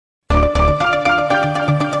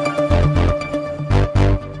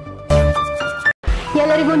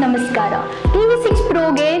ಎಲ್ಲರಿಗೂ ನಮಸ್ಕಾರ. TV6PRO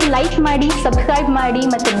ಗೆ ಲೈಕ್ ಮಾಡಿ, ಸಬ್ಸ್ಕ್ರೈಬ್ ಮಾಡಿ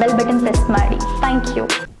ಮತ್ತು ಬೆಲ್ ಬಟನ್ ಪ್ರೆಸ್ ಮಾಡಿ. Thank you.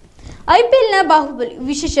 IPL ನ ಬಾಹುಬಲಿ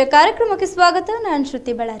ವಿಶೇಷ ಕಾರ್ಯಕ್ರಮಕ್ಕೆ ಸ್ವಾಗತ. ನಾನು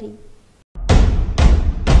ಶ್ರುತಿ ಬಳ್ಳಾರಿ.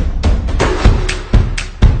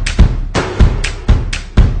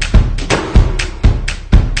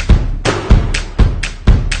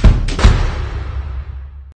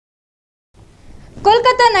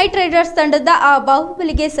 ಕೋಲ್ಕತ್ತಾ ನೈಟ್ ರೈಡರ್ಸ್ ತಂಡದ ಆ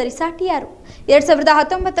ಬಾಹುಬಲಿಗೆ ಸರಿಸಾಟಿ ಯಾರು?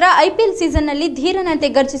 2019ರ IPL ಸೀಸನ್ನಲ್ಲಿ ಧೀರನಂತೆ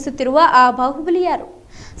ಗರ್ಜಿಸುತ್ತಿರುವ ಆ ಬಾಹುಬಲಿ ಯಾರು?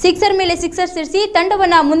 ಸಿಕ್ಸರ್ ಮೇಲೆ ಸಿಕ್ಸರ್ ಸಿಡಿಸಿ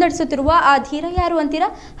ತಂಡವನ್ನ ಮುನ್ನಡೆಸುತ್ತಿರುವ ಆ ಧೀರ ಯಾರು ಅಂತೀರಾ?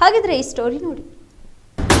 ಹಾಗಿದ್ರೆ ಈ ಸ್ಟೋರಿ ನೋಡಿ.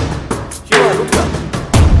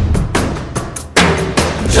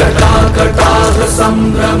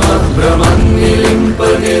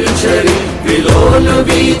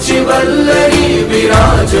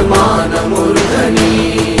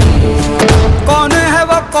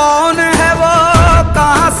 कौन है वो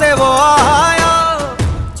कहां से वो आया?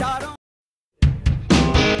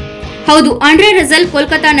 ಹೌದು, Andre Russell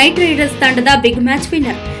Kolkata night Riders ತಂಡದ ಬಿಗ್ ಮ್ಯಾಚ್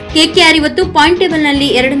ವಿನ್ನರ್. KKR ಇವತ್ತು ಪಾಯಿಂಟ್ ಟೇಬಲ್ ನಲ್ಲಿ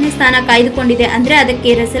 2ನೇ ಸ್ಥಾನ ಕಾಯ್ದುಕೊಂಡಿದೆ ಅಂದ್ರೆ ಅದಕ್ಕೆ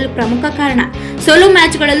ರಸೆಲ್ ಪ್ರಮುಖ ಕಾರಣ. ಸೋಲೋ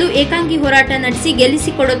ಮ್ಯಾಚ್ಗಳಲ್ಲೂ ಏಕಾಂಗಿ ಹೋರಾಟ ನಡೆಸಿ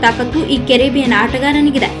ಗೆಲ್ಲಿಸಿಕೊಡೋ ತಾಕತ್ತು ಈ ಕೆರೆಬಿಯನ್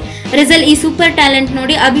ಆಟಗಾರನಿಗಿದೆ. ರಸೆಲ್ ಈ ಸೂಪರ್ ಟ್ಯಾಲೆಂಟ್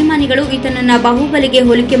ನೋಡಿ ಅಭಿಮಾನಿಗಳು ಈತನನ್ನ ಬಾಹುಬಲಿಗೆ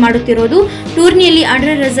ಹೋಲಿಕೆ ಮಾಡುತ್ತಿರೋದು. ಟೂರ್ನಿಯಲ್ಲಿ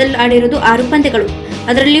ಆಂಡ್ರೆ ರಸೆಲ್ ಆಡಿರೋದು 6 ಪಂದ್ಯಗಳು.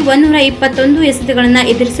 ಅದರಲ್ಲಿ 121 ಎಸೆತಗಳನ್ನ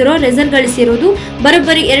ಎದುರಿಸಿರೋ ರಸೆಲ್ ಗಳಿಸಿರೋದು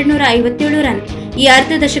ಬರೋಬ್ಬರಿ 257 ರನ್. ಈ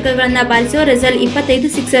ಅರ್ಧ ದಶಕಗಳನ್ನ ಬಾರಿಸೋ ರಸೆಲ್ 25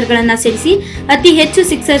 ಸಿಕ್ಸರ್ಗಳನ್ನ ಸಿಡಿಸಿ ಅತಿ ಹೆಚ್ಚು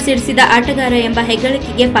ಸಿಕ್ಸರ್ ಸಿಡಿಸಿದ ಆಟಗಾರ ಎಂಬ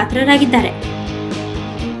ಹೆಗ್ಗಳಿಕೆಗೆ ಪಾತ್ರರಾಗಿದ್ದಾರೆ.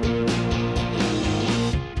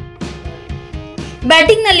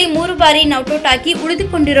 ಬ್ಯಾಟಿಂಗ್ನಲ್ಲಿ 3 ಬಾರಿ ನೌಟ್ಔಟ್ ಆಗಿ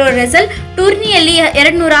ಉಳಿದುಕೊಂಡಿರೋ ರಸೆಲ್ ಟೂರ್ನಿಯಲ್ಲಿ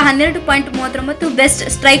 212.39 ಬೆಸ್ಟ್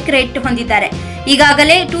ಸ್ಟ್ರೈಕ್ ರೇಟ್ ಹೊಂದಿದ್ದಾರೆ.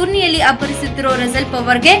 ಈಗಾಗಲೇ ಟೂರ್ನಿಯಲ್ಲಿ ಅಬ್ಬರಿಸುತ್ತಿರೋ ರಸೆಲ್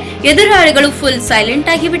ಪವರ್ಗೆ ಎದುರಾಳಿಗಳು ಫುಲ್ ಸೈಲೆಂಟ್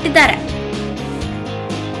ಆಗಿ ಬಿಟ್ಟಿದ್ದಾರೆ.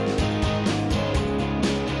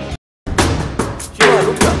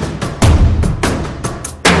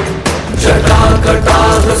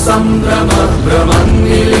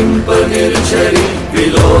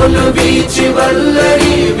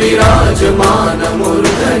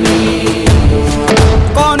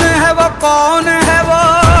 कौन है